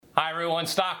Hi everyone,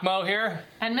 Stock Mo here.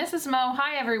 And Mrs. Mo,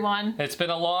 hi everyone. It's been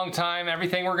a long time.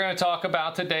 Everything we're going to talk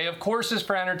about today, of course, is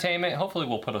for entertainment. Hopefully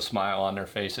we'll put a smile on their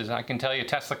faces. I can tell you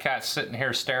Tesla Cat's sitting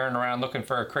here staring around looking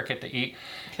for a cricket to eat.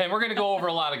 And we're going to go over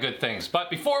a lot of good things. But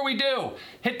before we do,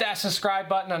 hit that subscribe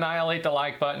button, annihilate the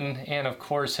like button, and of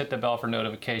course hit the bell for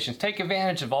notifications. Take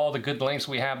advantage of all the good links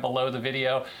we have below the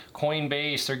video.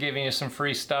 Coinbase, they're giving you some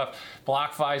free stuff.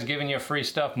 BlockFi's giving you free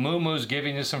stuff. Moomoo's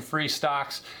giving you some free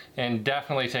stocks. And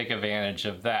definitely take advantage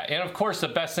of that. And of course, the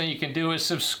best thing you can do is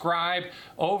subscribe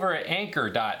over at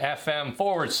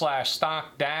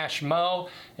anchor.fm/stock-mo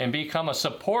and become a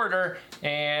supporter.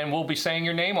 And we'll be saying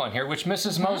your name on here, which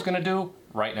Mrs. Mo is going to do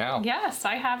right now. Yes,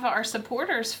 I have our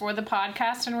supporters for the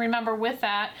podcast. And remember, with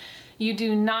that, you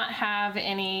do not have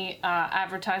any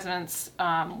advertisements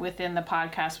within the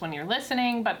podcast when you're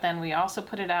listening, but then we also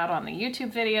put it out on the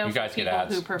YouTube video for people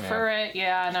who prefer it.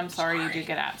 Yeah, and I'm sorry you do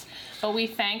get ads. But we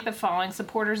thank the following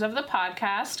supporters of the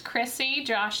podcast: Chrissy,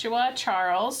 Joshua,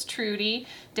 Charles, Trudy,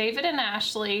 David and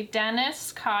Ashley,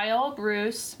 Dennis, Kyle,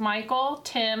 Bruce, Michael,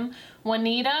 Tim,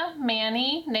 Juanita,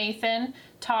 Manny, Nathan,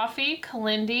 Toffee,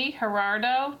 Kalindi,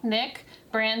 Gerardo, Nick,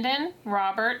 Brandon,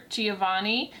 Robert,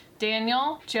 Giovanni,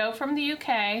 Daniel, Joe from the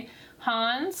UK,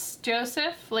 Hans,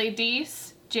 Joseph,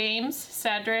 Ladies, James,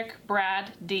 Cedric,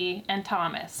 Brad, D, and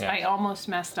Thomas. Yeah. I almost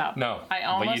messed up. No, I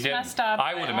almost messed up.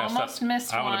 I would have messed up.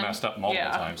 Missed I would have messed up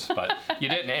multiple times, but you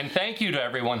didn't. And thank you to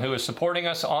everyone who is supporting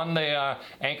us on the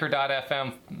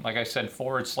anchor.fm, like I said,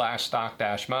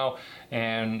 /stock-mo.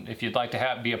 And if you'd like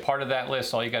to be a part of that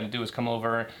list, all you got to do is come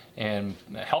over and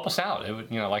help us out. It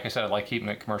would, like I said, I like keeping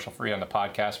it commercial free on the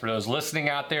podcast. For those listening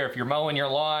out there, if you're mowing your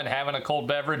lawn, having a cold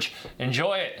beverage,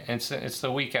 enjoy it. It's the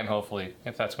weekend, hopefully,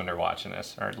 if that's when they're watching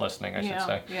this, or listening, I should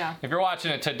say. Yeah. If you're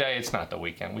watching it today, it's not the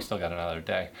weekend. We still got another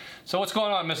day. So what's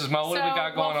going on, Mrs. Mo? What do we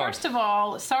got going on? First of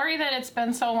all, sorry that it's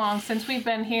been so long since we've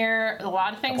been here. A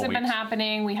lot of things have been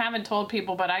happening. We haven't told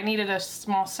people, but I needed a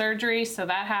small surgery, so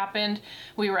that happened.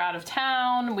 We were out of town.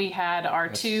 We had our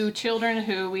two children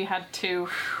who we had to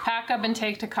pack up and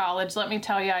take to college. Let me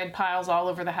tell you, I had piles all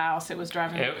over the house. It was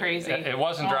driving me crazy. It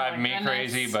wasn't driving me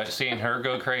crazy, but seeing her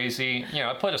go crazy,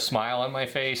 it put a smile on my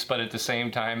face, but at the same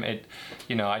time, I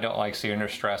don't like seeing her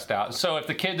stressed out. So if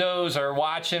the kiddos are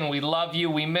watching, we love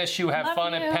you. We miss you. Have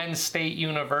fun at Penn State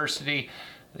University.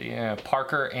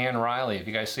 Parker and Riley. If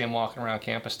you guys see them walking around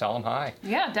campus, tell them hi.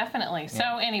 Yeah, definitely.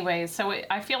 So anyways,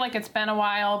 I feel like it's been a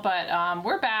while, but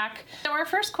we're back. So our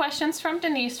first question's from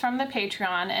Denise from the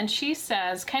Patreon, and she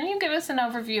says, can you give us an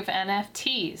overview of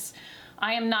NFTs?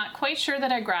 I am not quite sure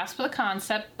that I grasp the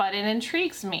concept, but it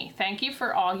intrigues me. Thank you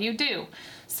for all you do.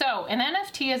 So, an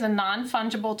NFT is a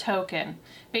non-fungible token.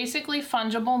 Basically,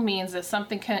 fungible means that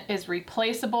something is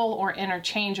replaceable or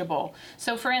interchangeable.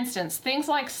 So, for instance, things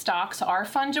like stocks are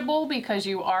fungible because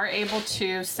you are able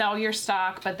to sell your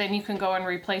stock, but then you can go and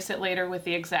replace it later with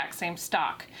the exact same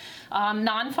stock.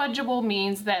 Non-fungible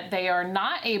means that they are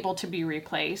not able to be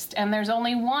replaced, and there's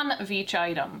only one of each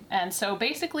item. And so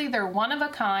basically they're one of a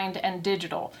kind and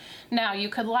digital. Now, you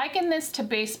could liken this to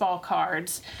baseball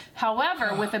cards.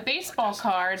 However, with a baseball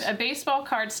card's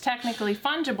technically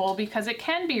fungible because it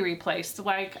can be replaced.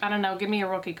 Like, I don't know, give me a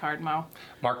rookie card, Mo.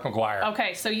 Mark McGwire.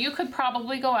 Okay, so you could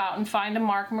probably go out and find a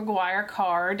Mark McGwire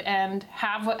card and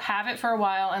have it for a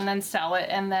while and then sell it,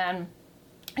 and then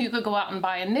you could go out and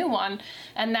buy a new one,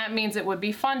 and that means it would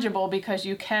be fungible because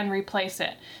you can replace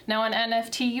it. Now, an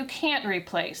NFT you can't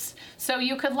replace. So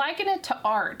you could liken it to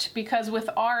art, because with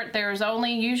art there's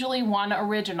only usually one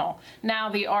original. Now,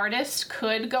 the artist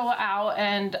could go out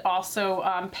and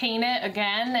also paint it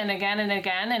again and again and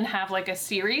again and have like a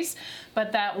series,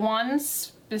 but that one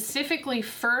specifically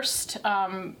first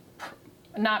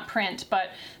not print,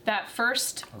 but that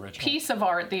first piece of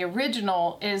art, the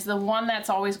original, is the one that's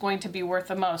always going to be worth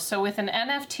the most. So with an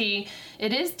NFT,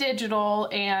 it is digital,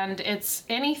 and it's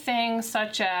anything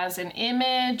such as an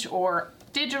image or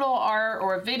digital art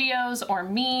or videos or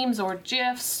memes or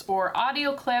GIFs or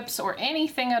audio clips or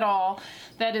anything at all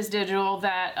that is digital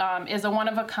that is a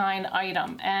one-of-a-kind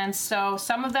item. And so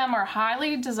some of them are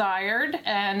highly desired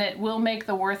and it will make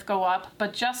the worth go up,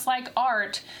 but just like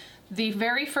art, the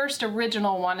very first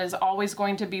original one is always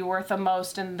going to be worth the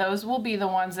most, and those will be the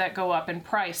ones that go up in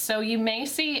price. So you may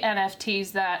see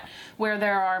NFTs where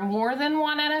there are more than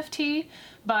one NFT,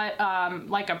 but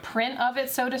like a print of it,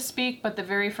 so to speak, but the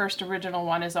very first original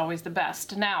one is always the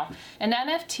best. Now, an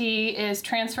NFT is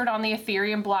transferred on the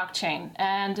Ethereum blockchain,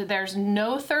 and there's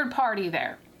no third party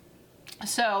there.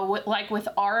 So like with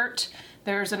art,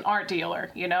 there's an art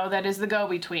dealer, that is the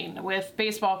go-between. With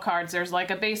baseball cards, there's like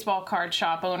a baseball card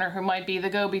shop owner who might be the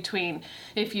go-between.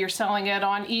 If you're selling it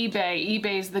on eBay,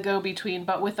 eBay's the go-between.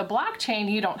 But with the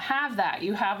blockchain, you don't have that.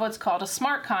 You have what's called a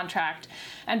smart contract.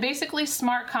 And basically,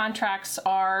 smart contracts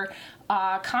are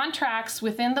contracts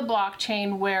within the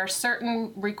blockchain where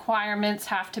certain requirements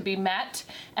have to be met,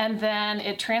 and then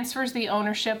it transfers the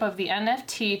ownership of the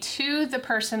NFT to the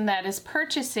person that is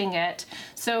purchasing it,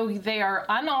 so they are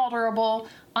unalterable,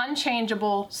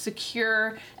 unchangeable,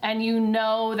 secure, and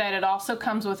that it also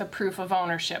comes with a proof of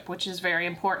ownership, which is very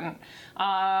important.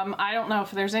 I don't know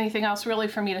if there's anything else really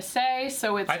for me to say,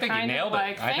 so it's I think kind you nailed of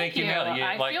like, it. I think you nailed it.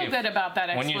 I feel good about that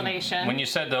explanation. When you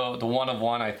said the one of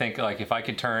one, I think like if I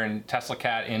could turn Tesla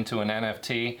Cat into an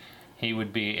NFT, he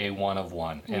would be a one of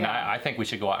one. And I think we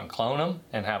should go out and clone him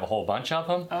and have a whole bunch of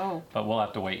them. Oh. But we'll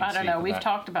have to wait and see. I don't know. We've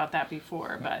talked about that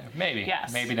before, but maybe.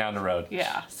 Yes. Maybe down the road.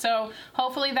 Yeah. So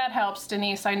hopefully that helps,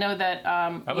 Denise. I know that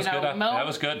that was good. Mo, that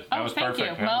was good. That was thank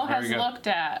perfect. you. Mo has good. looked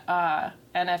at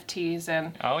NFTs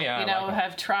and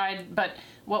have tried, but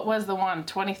what was the one?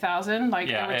 20,000? Like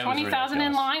there were 20,000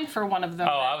 in line for one of them.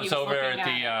 Oh, I was over at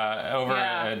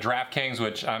at DraftKings,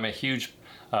 which I'm a huge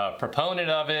proponent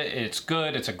of it. It's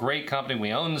good. It's a great company.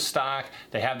 We own the stock.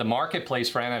 They have the marketplace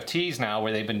for NFTs now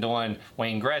where they've been doing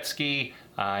Wayne Gretzky.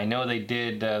 I know they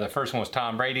did, the first one was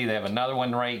Tom Brady. They have another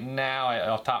one right now.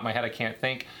 Off the top of my head, I can't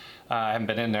think. I haven't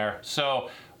been in there. So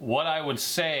what I would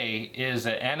say is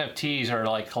that NFTs are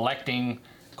like collecting,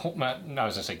 I was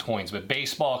going to say coins, but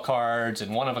baseball cards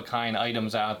and one-of-a-kind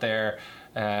items out there.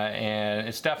 And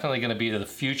it's definitely going to be the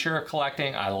future of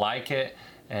collecting. I like it.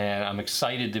 And I'm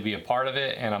excited to be a part of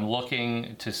it, and I'm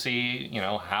looking to see,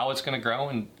 how it's going to grow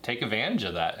and take advantage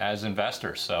of that as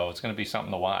investors. So it's going to be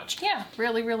something to watch. Yeah,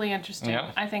 really, really interesting. Yeah.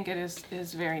 I think it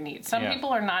is very neat. Some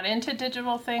people are not into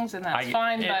digital things, and that's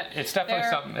fine. But it's definitely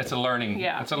something. It's a learning.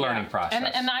 It's a learning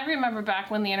process. And I remember back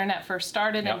when the internet first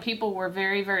started, and people were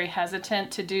very, very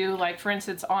hesitant to do, like, for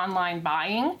instance, online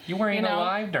buying. You weren't even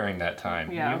alive during that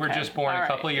time. Yeah, you were just born a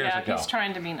couple of years ago. Yeah, he's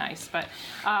trying to be nice, but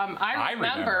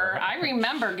I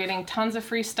remember getting tons of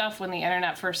free stuff when the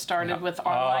internet first started with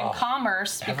online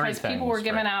commerce, because people were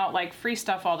giving out like free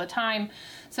stuff all the time.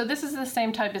 So this is the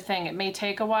same type of thing. It may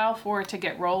take a while for it to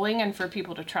get rolling and for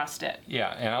people to trust it.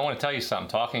 Yeah, and I want to tell you something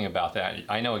talking about that.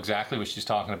 I know exactly what she's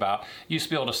talking about. You used to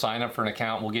be able to sign up for an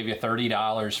account. We'll give you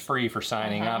 $30 free for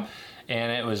signing up.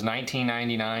 And it was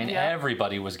 $19.99. Yeah.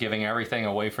 Everybody was giving everything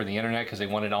away for the internet because they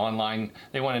wanted online.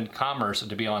 They wanted commerce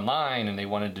to be online, and they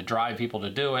wanted to drive people to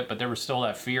do it. But there was still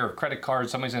that fear of credit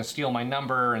cards. Somebody's going to steal my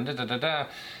number, and da da da da.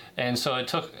 And so it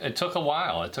took a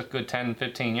while. It took a good 10,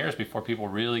 15 years before people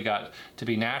really got to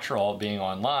be natural being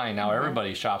online. Now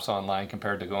everybody shops online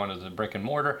compared to going to the brick and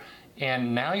mortar.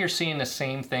 And now you're seeing the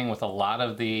same thing with a lot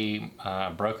of the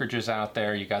brokerages out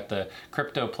there. You got the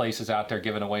crypto places out there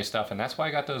giving away stuff, and that's why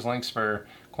I got those links for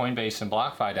Coinbase and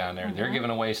BlockFi down there. They're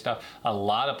giving away stuff. A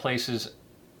lot of places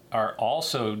are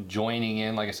also joining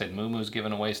in. Like I said, Moomoo's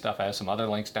giving away stuff. I have some other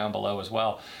links down below as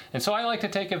well. And so I like to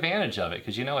take advantage of it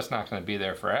because it's not going to be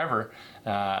there forever.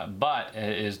 But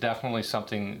it is definitely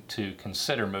something to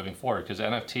consider moving forward because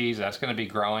NFTs, that's going to be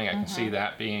growing. I can see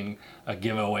that being a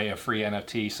giveaway, a free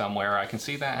NFT somewhere. I can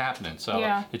see that happening.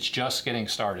 So it's just getting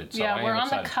started. So we're on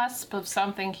the cusp of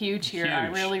something huge here. Huge. I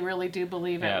really, really do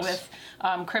believe it with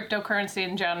cryptocurrency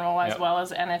in general as well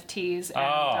as NFTs.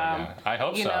 And, I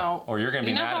hope so. Or you're going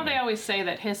to be mad at me. They always say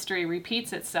that history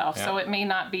repeats itself, so it may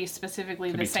not be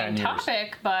specifically the same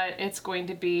topic, but it's going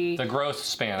to be the growth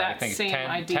span. I think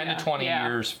 10 to 20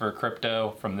 years for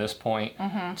crypto from this point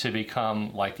to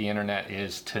become like the internet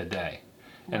is today.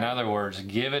 In other words,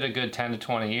 give it a good 10 to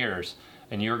 20 years,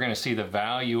 and you're going to see the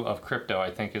value of crypto.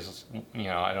 I think is,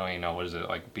 I don't even know, what is it,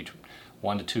 like between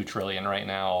 1 to 2 trillion right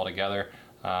now altogether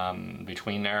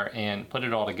between there. And put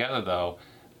it all together though.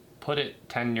 Put it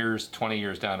 10 years, 20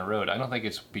 years down the road. I don't think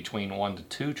it's between 1 to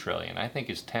 2 trillion. I think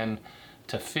it's 10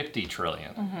 to 50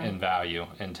 trillion in value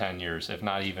in 10 years, if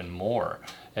not even more.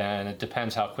 And it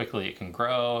depends how quickly it can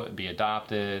grow, be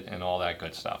adopted, and all that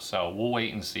good stuff. So we'll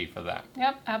wait and see for that.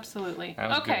 Yep, absolutely.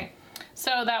 Okay. Good.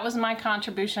 So that was my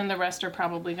contribution. The rest are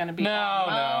probably going to be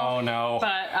No.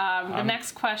 But the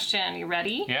next question, you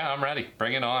ready? Yeah, I'm ready.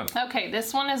 Bring it on. Okay,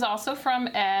 this one is also from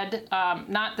Ed.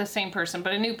 Not the same person,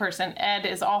 but a new person. Ed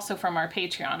is also from our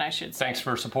Patreon, I should say. Thanks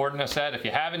for supporting us, Ed. If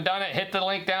you haven't done it, hit the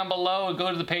link down below and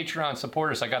go to the Patreon.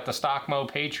 Support us. I got the StockMo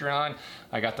Patreon.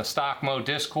 I got the StockMo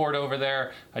Discord over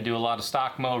there. I do a lot of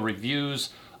StockMo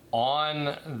reviews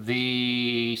on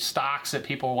the stocks that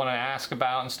people want to ask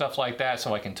about and stuff like that,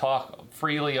 so I can talk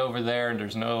freely over there, and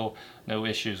there's no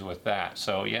issues with that.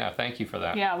 So yeah, thank you for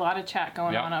that. Yeah, a lot of chat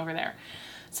going on over there.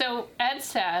 So Ed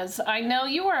says, I know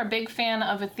you are a big fan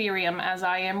of Ethereum, as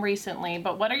I am recently,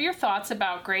 but what are your thoughts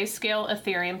about Grayscale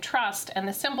Ethereum Trust? And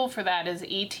the symbol for that is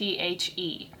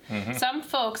ETHE. Some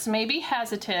folks may be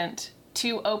hesitant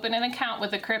to open an account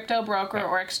with a crypto broker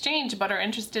or exchange, but are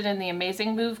interested in the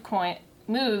amazing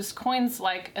moves coins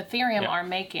like Ethereum are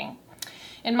making.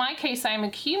 In my case, I am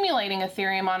accumulating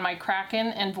Ethereum on my Kraken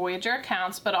and Voyager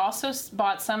accounts, but also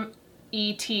bought some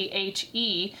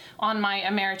ETHE on my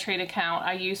Ameritrade account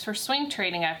I use for swing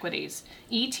trading equities.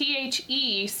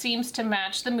 ETHE seems to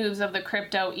match the moves of the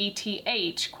crypto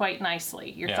ETH quite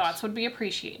nicely. Your thoughts would be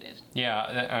appreciated. Yeah,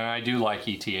 and I do like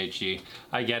ETHE.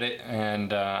 I get it,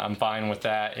 and I'm fine with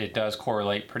that. It does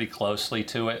correlate pretty closely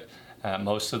to it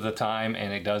most of the time,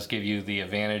 and it does give you the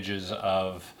advantages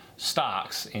of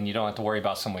stocks, and you don't have to worry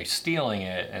about somebody stealing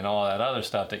it and all that other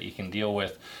stuff that you can deal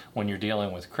with when you're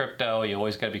dealing with crypto. You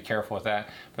always got to be careful with that.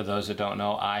 For those that don't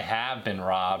know, I have been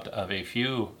robbed of a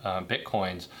few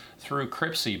Bitcoins through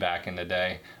Cryptsy back in the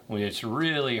day, which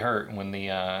really hurt when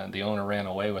the owner ran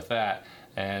away with that.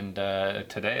 And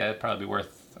today that'd probably be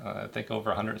worth I think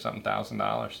over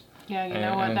 $100,000. Yeah, you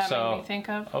know what that made me think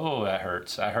of? Oh, that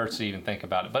hurts. That hurts to even think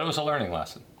about it. But it was a learning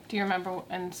lesson. Do you remember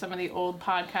in some of the old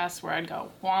podcasts where I'd go,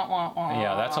 wah, wah, wah?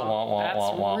 Yeah, that's a wah, wah,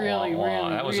 wah, wah, really, wah, wah. really,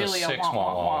 that was really a 6 wah,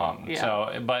 wah, wah, wah. Yeah.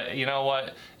 So, but you know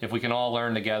what? If we can all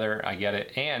learn together, I get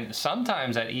it. And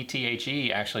sometimes that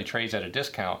ETHE actually trades at a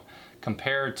discount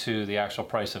compared to the actual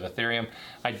price of Ethereum.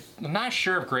 I'm not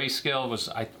sure if Grayscale was,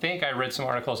 I think I read some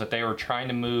articles that they were trying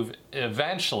to move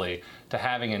eventually to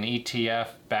having an ETF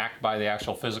backed by the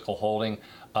actual physical holding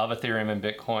of Ethereum and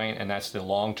Bitcoin, and that's the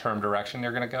long-term direction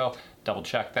they're going to go. Double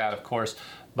check that, of course.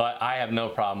 But I have no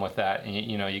problem with that.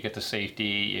 You know, you get the safety,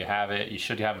 you have it, you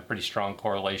should have a pretty strong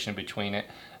correlation between it,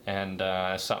 and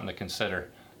it's something to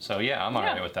consider. So yeah, I'm all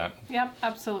right with that. Yep,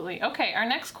 absolutely. Okay, our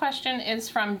next question is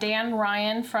from Dan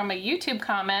Ryan from a YouTube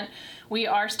comment. We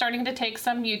are starting to take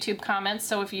some YouTube comments,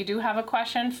 so if you do have a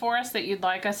question for us that you'd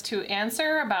like us to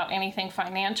answer about anything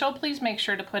financial, please make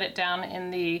sure to put it down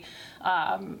in the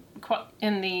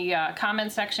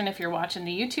comment section if you're watching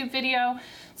the YouTube video.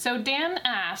 So Dan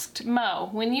asked, Mo,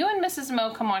 when you and Mrs.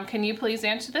 Mo come on, can you please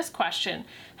answer this question?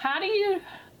 How do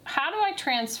I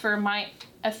transfer my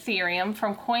Ethereum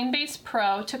from Coinbase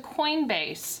Pro to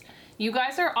Coinbase? You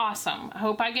guys are awesome. I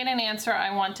hope I get an answer.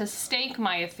 I want to stake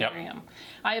my Ethereum. Yep.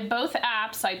 I have both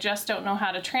apps. I just don't know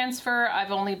how to transfer. I've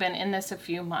only been in this a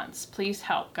few months. Please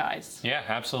help, guys. Yeah,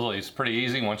 absolutely. It's pretty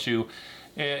easy. Once you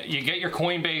get your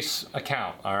Coinbase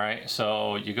account, all right?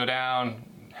 So you go down,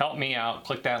 help me out,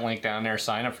 click that link down there,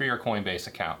 sign up for your Coinbase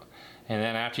account. And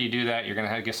then after you do that, you're going to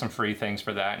have to get some free things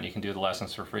for that, and you can do the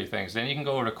lessons for free things. Then you can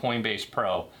go over to Coinbase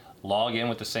Pro, log in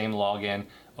with the same login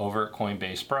over at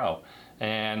Coinbase Pro.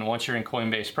 And once you're in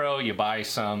Coinbase Pro, you buy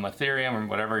some Ethereum or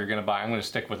whatever you're going to buy. I'm going to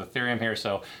stick with Ethereum here.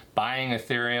 So buying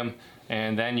Ethereum,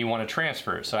 and then you want to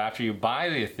transfer it. So after you buy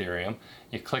the Ethereum,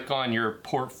 you click on your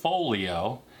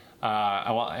portfolio.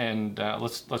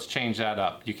 Let's change that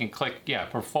up. You can click,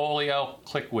 portfolio,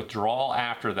 click withdrawal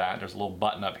after that. There's a little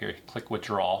button up here, click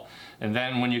withdrawal. And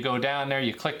then when you go down there,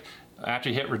 you click, after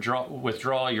you hit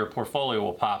withdraw, your portfolio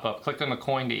will pop up. Click on the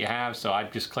coin that you have, so I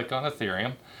just click on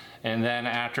Ethereum. And then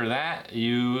after that,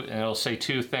 it'll say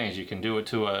two things. You can do it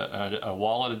to a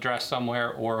wallet address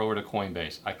somewhere or over to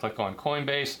Coinbase. I click on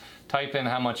Coinbase, type in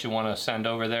how much you want to send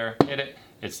over there, hit it,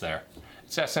 it's there.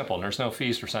 It's that simple, and there's no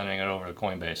fees for sending it over to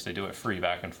Coinbase. They do it free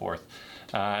back and forth.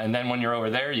 And then when you're over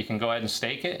there, you can go ahead and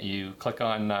stake it. You click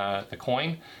on the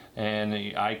coin, and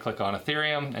I click on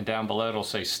Ethereum, and down below it'll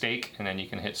say stake, and then you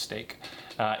can hit stake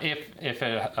if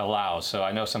it allows. So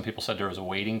I know some people said there was a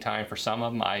waiting time for some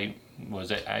of them. I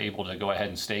was able to go ahead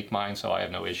and stake mine, so I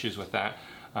have no issues with that.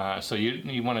 So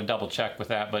you want to double check with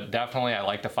that, but definitely I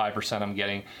like the 5% I'm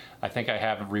getting. I think I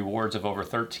have rewards of over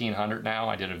 1,300 now.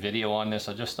 I did a video on this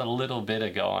just a little bit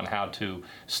ago on how to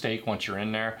stake once you're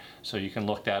in there. So you can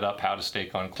look that up, how to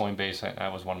stake on Coinbase.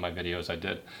 That was one of my videos I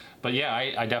did. But yeah,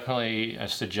 I definitely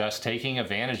suggest taking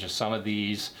advantage of some of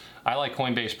these. I like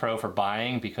Coinbase Pro for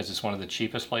buying because it's one of the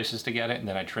cheapest places to get it, and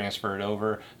then I transfer it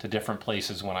over to different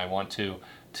places when I want to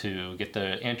get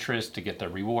the interest, to get the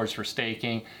rewards for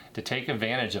staking, to take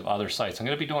advantage of other sites. I'm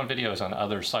going to be doing videos on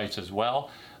other sites as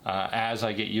well as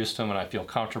I get used to them and I feel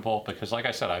comfortable, because like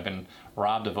I said, I've been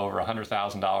robbed of over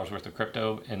 $100,000 worth of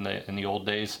crypto in the old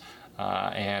days.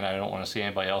 And I don't want to see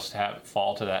anybody else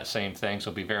fall to that same thing, so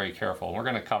be very careful. We're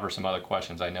going to cover some other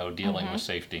questions, I know, dealing with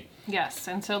safety. Yes,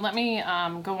 and so let me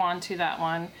go on to that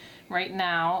one right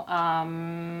now.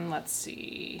 Let's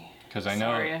see. because I know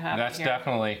Sorry, I have it that's here.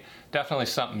 definitely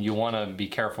something you want to be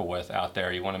careful with out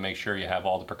there. You want to make sure you have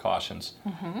all the precautions.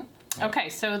 Okay,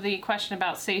 so the question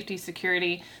about safety,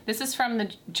 security. This is from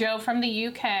Joe from the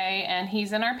UK, and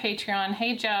he's in our Patreon.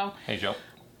 Hey, Joe. Hey, Joe.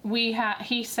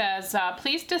 He says,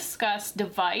 please discuss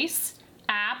device,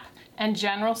 app, and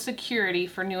general security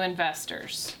for new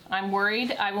investors. I'm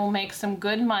worried I will make some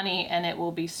good money and it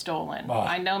will be stolen. Oh.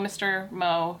 I know Mr.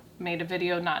 Mo made a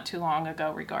video not too long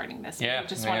ago regarding this. Yeah, I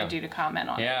just wanted you to comment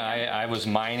on it. Yeah, I was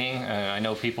mining. I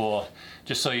know people,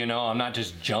 just so you know, I'm not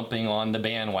just jumping on the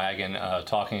bandwagon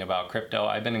talking about crypto.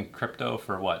 I've been in crypto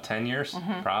for, 10 years?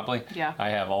 Probably. Yeah. I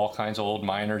have all kinds of old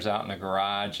miners out in the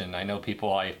garage, and I know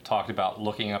people, I talked about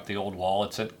looking up the old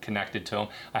wallets connected to them.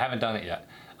 I haven't done it yet.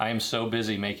 I am so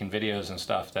busy making videos and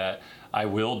stuff that I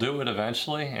will do it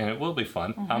eventually, and it will be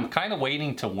fun. I'm kind of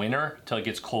waiting to winter till it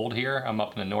gets cold here. I'm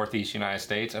up in the northeast United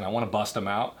States, and I want to bust them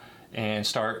out and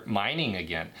start mining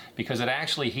again because it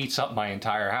actually heats up my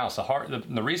entire house.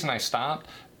 The reason I stopped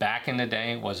back in the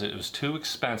day was it was too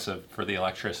expensive for the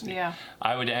electricity. Yeah.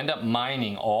 I would end up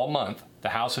mining all month. The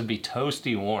house would be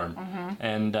toasty warm,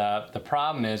 and the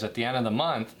problem is at the end of the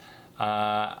month,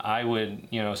 I would,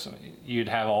 you'd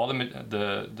have all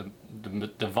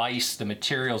the device, the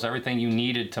materials, everything you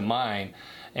needed to mine,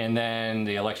 and then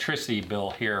the electricity bill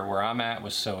here where I'm at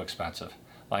was so expensive.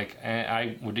 Like,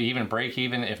 I would even break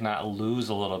even, if not lose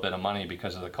a little bit of money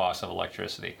because of the cost of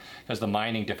electricity. Because the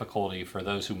mining difficulty for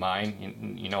those who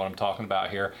mine, you know what I'm talking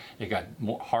about here, it got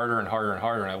harder and harder and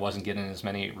harder, and I wasn't getting as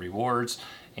many rewards.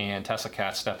 And Tesla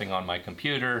Cat stepping on my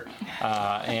computer,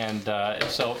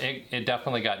 so it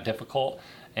definitely got difficult,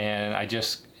 and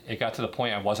it got to the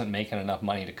point I wasn't making enough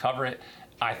money to cover it.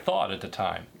 I thought at the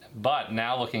time, but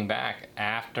now looking back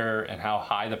after and how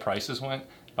high the prices went,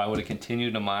 if I would have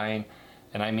continued to mine,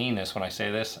 and I mean this when I say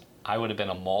this, I would have been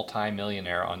a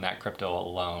multi-millionaire on that crypto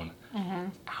alone.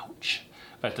 Ouch.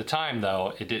 But at the time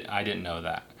though, I didn't know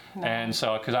that. No. And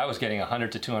so, because I was getting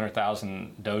 100 to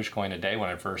 200,000 Dogecoin a day when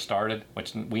I first started,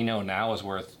 which we know now is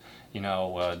worth,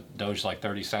 Doge like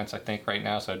 30 cents, I think, right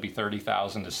now. So it'd be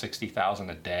 30,000 to 60,000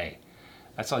 a day.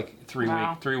 That's like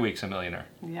 3 weeks a millionaire.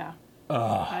 Yeah.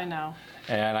 I know.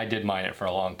 And I did mine it for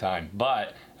a long time.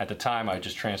 But at the time, I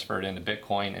just transferred into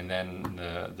Bitcoin, and then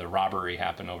the robbery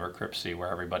happened over at Cryptsy where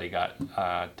everybody got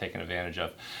taken advantage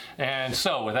of. And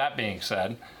so, with that being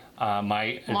said,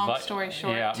 long story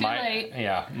short, late.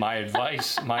 Yeah, my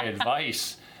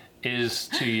advice is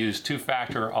to use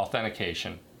two-factor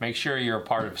authentication. Make sure you're a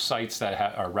part of sites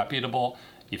that are reputable,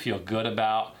 you feel good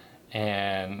about,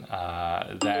 and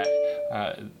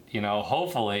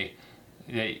hopefully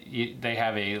they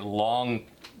have a long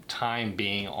time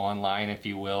being online, if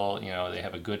you will. They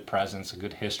have a good presence, a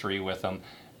good history with them.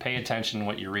 Pay attention to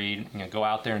what you read. Go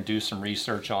out there and do some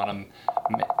research on them.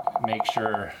 Make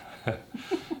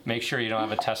sure you don't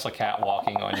have a Tesla Cat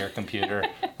walking on your computer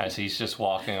as he's just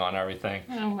walking on everything.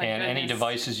 Oh my goodness. Any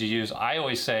devices you use, I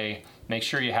always say, make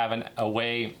sure you have a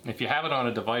way, if you have it on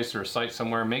a device or a site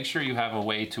somewhere, make sure you have a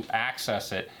way to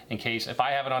access it in case, if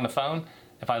I have it on the phone,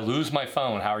 if I lose my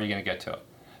phone, how are you going to get to it?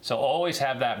 So always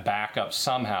have that backup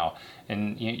somehow.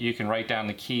 And you can write down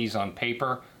the keys on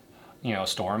paper,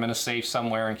 store them in a safe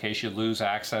somewhere in case you lose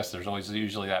access. There's always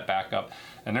usually that backup.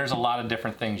 And there's a lot of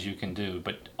different things you can do,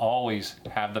 but always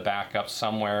have the backup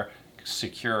somewhere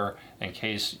secure in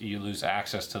case you lose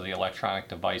access to the electronic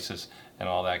devices and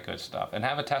all that good stuff. And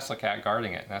have a Tesla Cat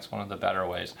guarding it. That's one of the better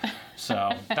ways.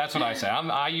 So that's what I say.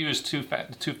 I use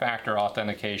two-factor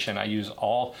authentication. I use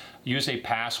a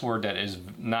password that is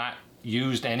not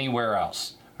used anywhere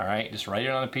else. All right, just write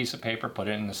it on a piece of paper, put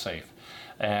it in the safe.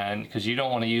 And because you don't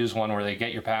want to use one where they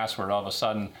get your password all of a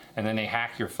sudden and then they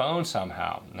hack your phone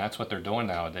somehow. And that's what they're doing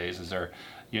nowadays, is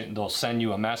they'll send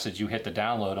you a message, you hit the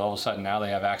download, all of a sudden now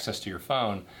they have access to your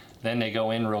phone. Then they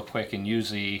go in real quick and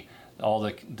use all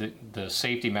the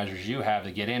safety measures you have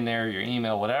to get in there, your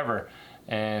email, whatever.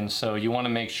 And so you want to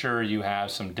make sure you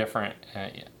have some different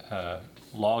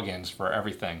logins for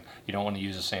everything. You don't want to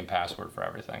use the same password for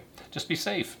everything. Just be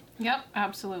safe. Yep,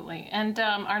 absolutely. And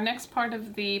our next part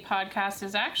of the podcast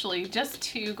is actually just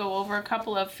to go over a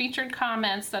couple of featured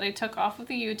comments that I took off of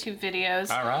the YouTube videos.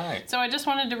 All right. So I just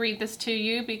wanted to read this to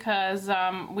you because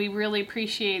we really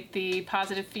appreciate the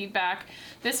positive feedback.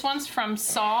 This one's from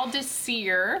Saul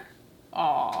Desir.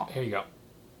 Aw. Here you go.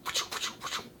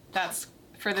 That's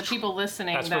for the people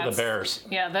listening. That's for the bears.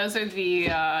 Yeah, those are the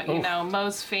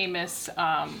most famous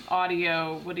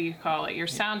audio. What do you call it? Your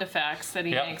sound effects that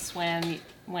he makes when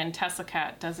when Tesla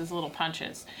Cat does his little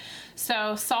punches.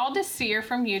 So Saul Desir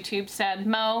from YouTube said,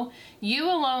 Mo, you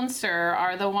alone, sir,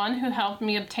 are the one who helped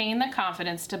me obtain the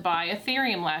confidence to buy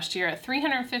Ethereum last year at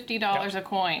 $350 a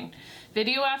coin.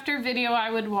 Video after video I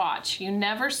would watch. You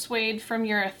never swayed from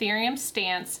your Ethereum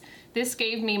stance. This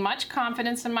gave me much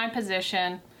confidence in my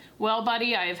position. Well,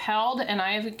 buddy, I have held and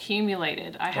I have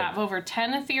accumulated. I have over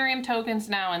 10 Ethereum tokens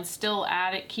now and still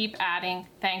keep adding.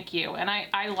 Thank you. And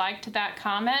I liked that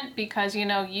comment because, you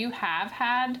know, you have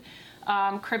had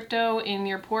crypto in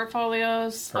your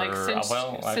portfolios since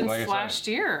last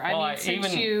year.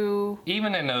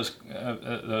 Even in those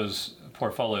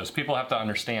portfolios, people have to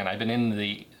understand. I've been in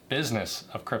the business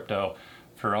of crypto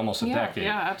for almost a decade.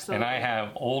 Yeah, absolutely. And I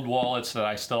have old wallets that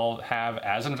I still have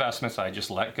as investments. I just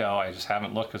let go. I just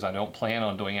haven't looked because I don't plan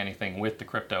on doing anything with the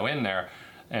crypto in there.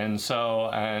 And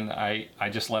so, I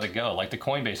just let it go. Like the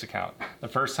Coinbase account. The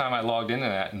first time I logged into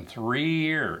that in 3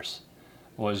 years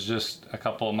was just a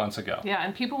couple of months ago. Yeah,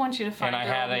 and people want you to find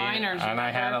their own miners. And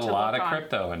I had a lot of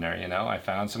crypto in there, you know. I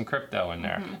found some crypto in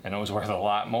there. And it was worth a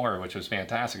lot more, which was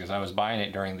fantastic because I was buying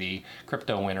it during the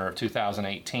crypto winter of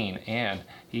 2018, and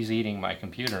he's eating my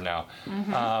computer now.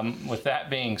 With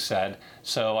that being said,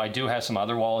 so I do have some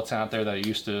other wallets out there that I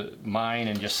used to mine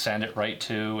and just send it right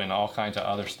to and all kinds of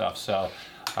other stuff. So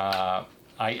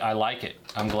I like it.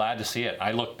 I'm glad to see it.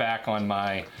 I look back on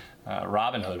my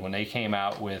Robinhood, when they came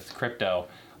out with crypto,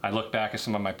 I look back at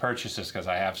some of my purchases because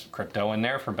I have crypto in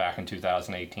there from back in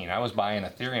 2018. I was buying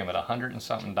Ethereum at $100 and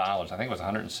something. I think it was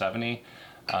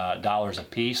 $170 a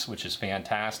piece, which is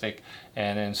fantastic.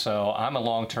 And so I'm a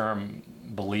long-term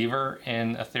believer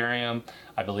in Ethereum.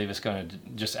 I believe it's going to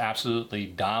just absolutely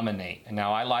dominate. And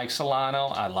now I like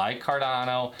Solana, I like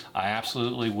Cardano. I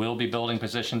absolutely will be building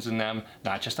positions in them,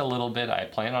 not just a little bit. I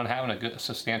plan on having a good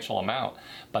substantial amount,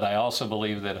 but I also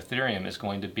believe that Ethereum is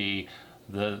going to be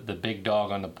the big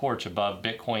dog on the porch above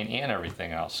Bitcoin and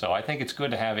everything else. So I think it's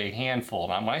good to have a handful.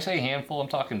 Now, when I say handful, I'm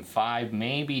talking 5,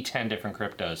 maybe 10 different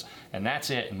cryptos, and that's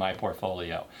it in my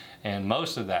portfolio. And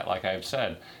most of that, like I've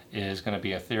said, is going to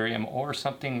be Ethereum or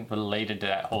something related to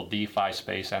that whole DeFi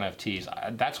space,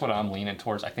 NFTs. That's what I'm leaning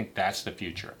towards. I think that's the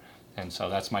future. And so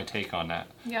that's my take on that.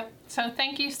 Yep. So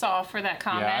thank you, Saul, for that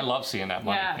comment. Yeah, I love seeing that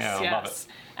money. Yes, I love it.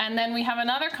 And then we have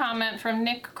another comment from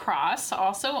Nick Cross,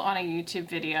 also on a YouTube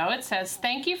video. It says,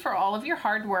 thank you for all of your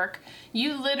hard work.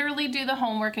 You literally do the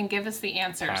homework and give us the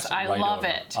answers. I love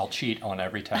it. I'll cheat on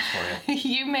every test for you.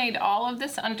 You made all of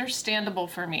this understandable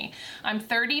for me. I'm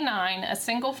 39, a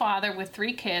single father with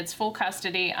 3 kids, full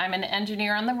custody. I'm an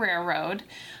engineer on the railroad.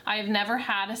 I have never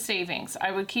had a savings. I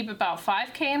would keep about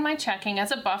 $5K in my checking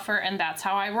as a buffer, and that's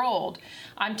how I rolled.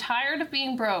 I'm tired of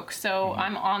being broke, so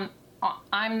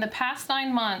in the past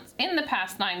 9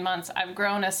 months, I've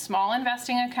grown a small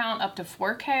investing account up to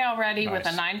 $4K already. Nice.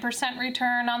 With a 9%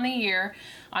 return on the year.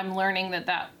 I'm learning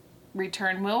that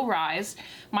return will rise.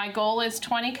 My goal is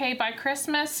 20K by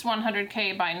Christmas,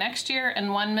 100K by next year,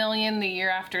 and 1 million the year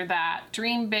after that.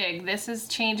 Dream big. This is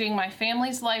changing my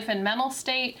family's life and mental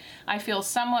state. I feel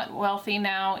somewhat wealthy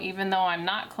now, even though I'm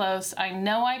not close. I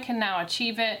know I can now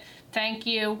achieve it. Thank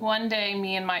you. One day,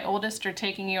 me and my oldest are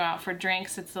taking you out for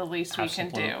drinks. It's the least we can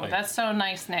do. That's so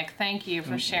nice, Nick. Thank you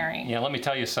for sharing. Yeah, let me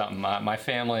tell you something. My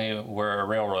family were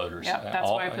railroaders. Yep, that's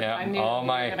why I knew you were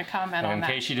going to comment on that.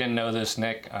 In case you didn't know this,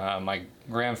 Nick, my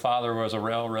grandfather was a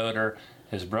railroader.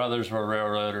 His brothers were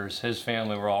railroaders. His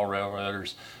family were all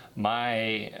railroaders.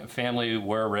 My family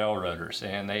were railroaders,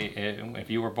 and if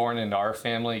you were born into our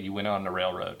family, you went on the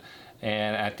railroad.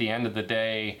 And at the end of the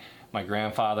day, my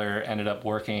grandfather ended up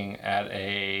working at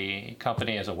a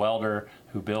company as a welder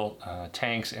who built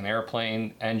tanks and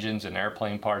airplane engines and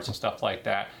airplane parts and stuff like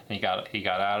that. And he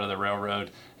got out of the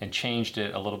railroad and changed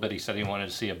it a little bit. He said he wanted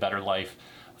to see a better life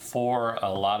for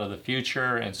a lot of the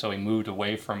future, and so he moved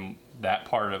away from that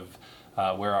part of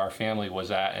where our family was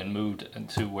at and moved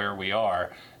to where we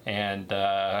are. And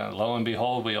lo and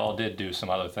behold, we all did do some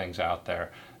other things out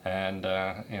there. And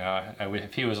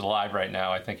if he was alive right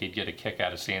now, I think he'd get a kick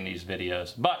out of seeing these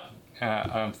videos. But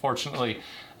unfortunately,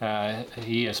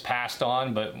 he has passed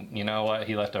on. But you know what?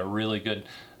 He left a really good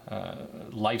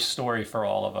life story for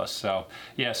all of us. So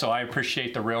yeah, so I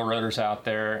appreciate the railroaders out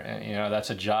there. You know,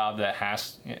 that's a job that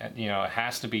has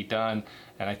to be done.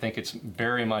 And I think it's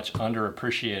very much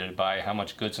underappreciated by how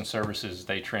much goods and services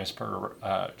they transport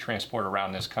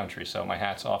around this country. So my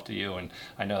hat's off to you, and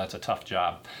I know that's a tough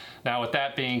job. Now, with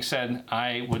that being said,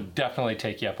 I would definitely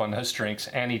take you up on those drinks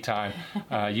anytime.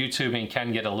 YouTubing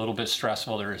can get a little bit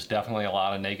stressful. There is definitely a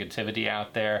lot of negativity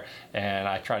out there, and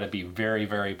I try to be very,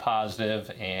 very positive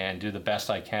and do the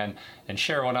best I can and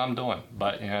share what I'm doing.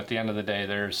 But at the end of the day,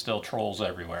 there's still trolls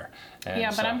everywhere. And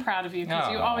yeah, but I'm proud of you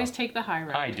because you always take the high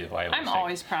road. I do. I'm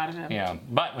always proud of him. Yeah,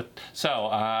 but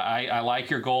I like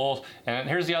your goals. And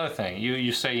here's the other thing.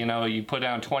 You say, you put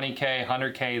down 20K,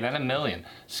 100K, then $1 million.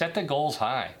 Set the goals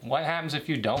high. What happens if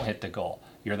you don't hit the goal?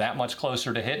 You're that much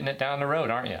closer to hitting it down the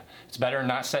road, aren't you? It's better than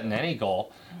not setting any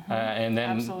goal, and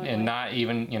not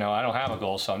even, I don't have a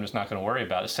goal, so I'm just not going to worry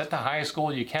about it. Set the highest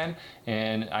goal you can,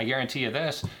 and I guarantee you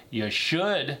this: you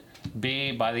should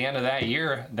be, by the end of that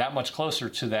year, that much closer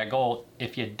to that goal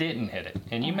if you didn't hit it.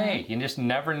 And you may. You just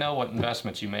never know what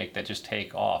investments you make that just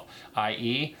take off.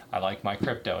 I.e., I like my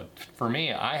crypto. For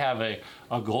me, I have a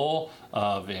goal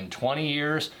of, in 20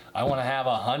 years, I want to have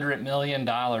 $100 million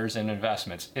in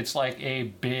investments. It's like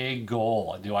a big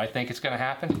goal. Do I think it's going to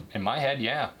happen? In my head,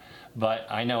 yeah. But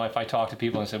I know if I talk to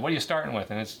people and said, what are you starting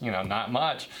with? And it's, not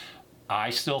much. I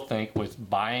still think with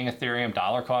buying Ethereum,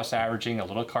 dollar cost averaging, a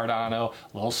little Cardano, a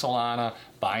little Solana,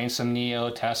 buying some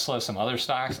NEO, Tesla, some other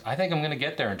stocks, I think I'm going to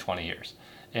get there in 20 years.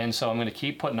 And so I'm going to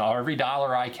keep putting every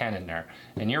dollar I can in there.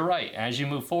 And you're right, as you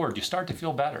move forward, you start to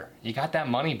feel better. You got that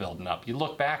money building up. You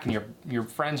look back and your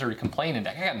friends are complaining,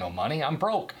 I got no money, I'm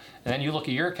broke. And then you look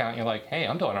at your account and you're like, hey,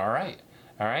 I'm doing all right.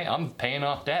 All right, I'm paying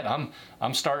off debt. I'm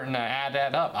starting to add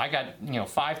that up. I got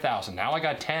 5,000. Now I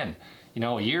got 10.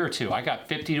 A year or two, I got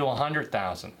 50 to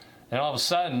 100,000. Then all of a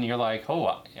sudden, you're like,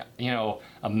 oh,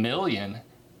 $1 million.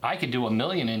 I could do $1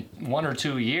 million in 1 or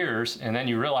 2 years, and then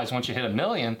you realize once you hit $1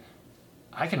 million,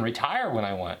 I can retire when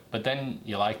I want. But then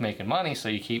you like making money, so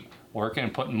you keep working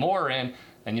and putting more in,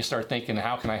 and you start thinking,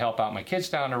 how can I help out my kids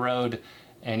down the road?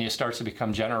 And it starts to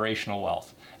become generational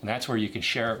wealth. And that's where you can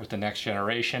share it with the next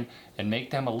generation and make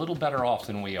them a little better off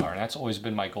than we are. And that's always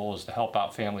been my goal, is to help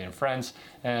out family and friends.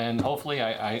 And hopefully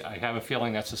I have a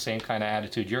feeling that's the same kind of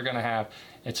attitude you're going to have.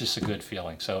 It's just a good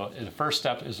feeling. So the first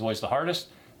step is always the hardest.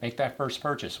 Make that first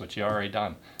purchase, which you already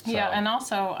done. So. Yeah, and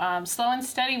also slow and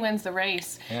steady wins the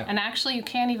race. Yeah. And actually, you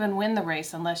can't even win the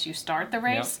race unless you start the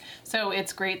race. Yep. So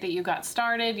it's great that you got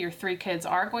started. Your 3 kids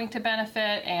are going to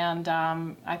benefit, and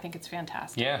I think it's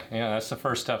fantastic. Yeah, that's the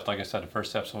first step. Like I said, the first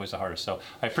step's always the hardest. So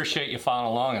I appreciate you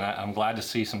following along, and I'm glad to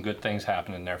see some good things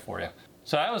happening there for you.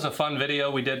 So that was a fun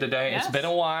video we did today. Yes. It's been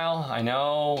a while. I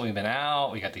know we've been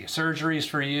out. We got the surgeries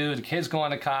for you. The kids going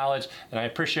to college. And I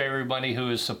appreciate everybody who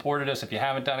has supported us. If you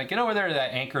haven't done it, get over there to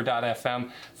that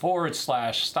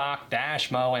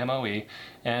anchor.fm/stock-mo, M-O-E,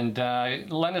 and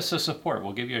lend us the support.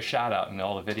 We'll give you a shout out in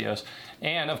all the videos.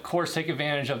 And of course, take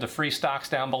advantage of the free stocks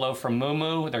down below from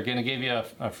Moomoo. They're going to give you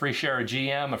a free share of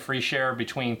GM, a free share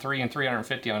between 3 and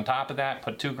 350 on top of that.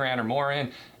 Put $2,000 or more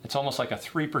in. It's almost like a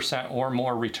 3% or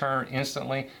more return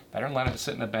instantly. Better than letting it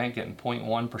sit in the bank, getting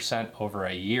 0.1% over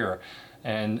a year.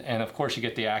 And of course, you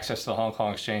get the access to the Hong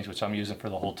Kong Exchange, which I'm using for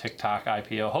the whole TikTok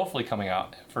IPO, hopefully coming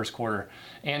out first quarter,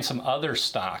 and some other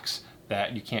stocks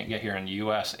that you can't get here in the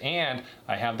US. And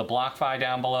I have the BlockFi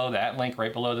down below, that link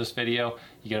right below this video.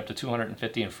 You get up to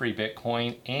 250 in free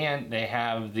Bitcoin, and they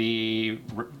have the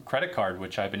credit card,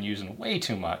 which I've been using way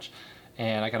too much.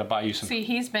 And I got to buy you some. See,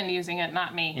 he's been using it,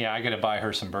 not me. Yeah, I got to buy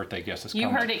her some birthday gifts. You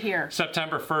heard it here.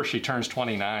 September 1st, she turns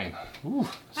 29. Ooh.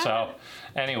 So,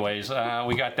 anyways,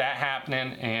 we got that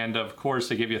happening. And of course,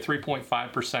 they give you a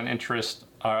 3.5% interest,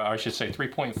 or I should say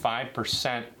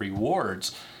 3.5%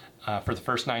 rewards for the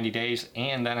first 90 days,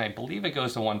 and then I believe it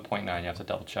goes to 1.9. You have to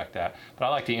double check that. But I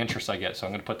like the interest I get, so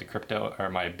I'm going to put the crypto or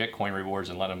my Bitcoin rewards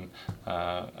and let them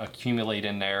accumulate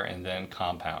in there and then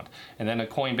compound. And then the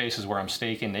Coinbase is where I'm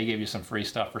staking. They give you some free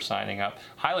stuff for signing up.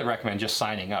 Highly recommend just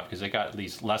signing up, because they got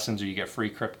these lessons where you get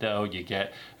free crypto, you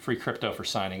get free crypto for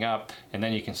signing up, and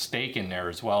then you can stake in there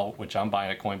as well, which I'm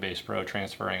buying a Coinbase Pro,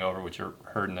 transferring over, which you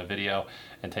heard in the video,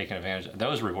 and taking advantage of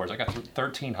those rewards. I got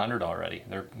 1,300 already.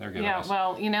 They're giving us. Yeah,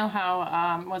 well, you know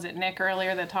how, was it Nick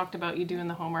earlier that talked about you doing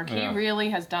the homework? Yeah. He really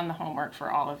has done the homework for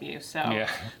all of you. So yeah,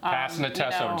 passing the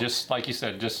test over, just like you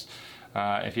said, just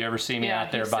if you ever see me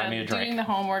out there, buy me a drink. Doing the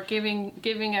homework,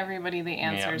 giving everybody the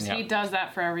answers. He does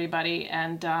that for everybody,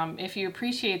 and if you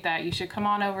appreciate that, you should come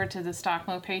on over to the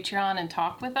StockMo Patreon and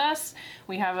talk with us.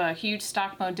 We have a huge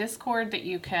StockMo Discord that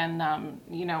you can,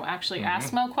 actually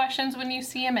ask Mo questions when you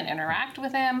see him and interact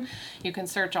with him. You can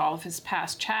search all of his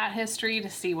past chat history to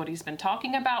see what he's been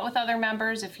talking about with other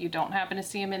members if you don't happen to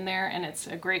see him in there, and it's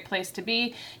a great place to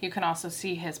be. You can also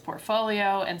see his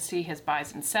portfolio and see his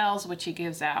buys and sells, which he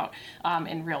gives out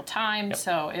in real time. Yep.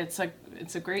 So it's a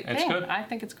great thing. Good. I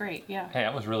think it's great. Yeah. Hey,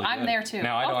 that was really good. I'm there too.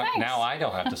 Now I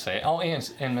don't have to say it. Oh, and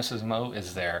Mrs. Mo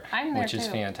is there. I'm there which is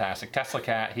too. Fantastic. Tesla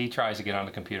Cat, he tries to get on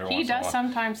the computer once in a while. He does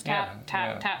sometimes tap.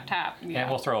 Yeah. And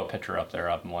we'll throw a picture up there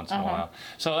once in a while.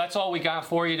 So that's all we got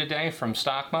for you today from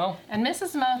StockMo. And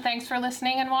Mrs. Mo, thanks for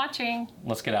listening and watching.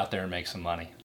 Let's get out there and make some money.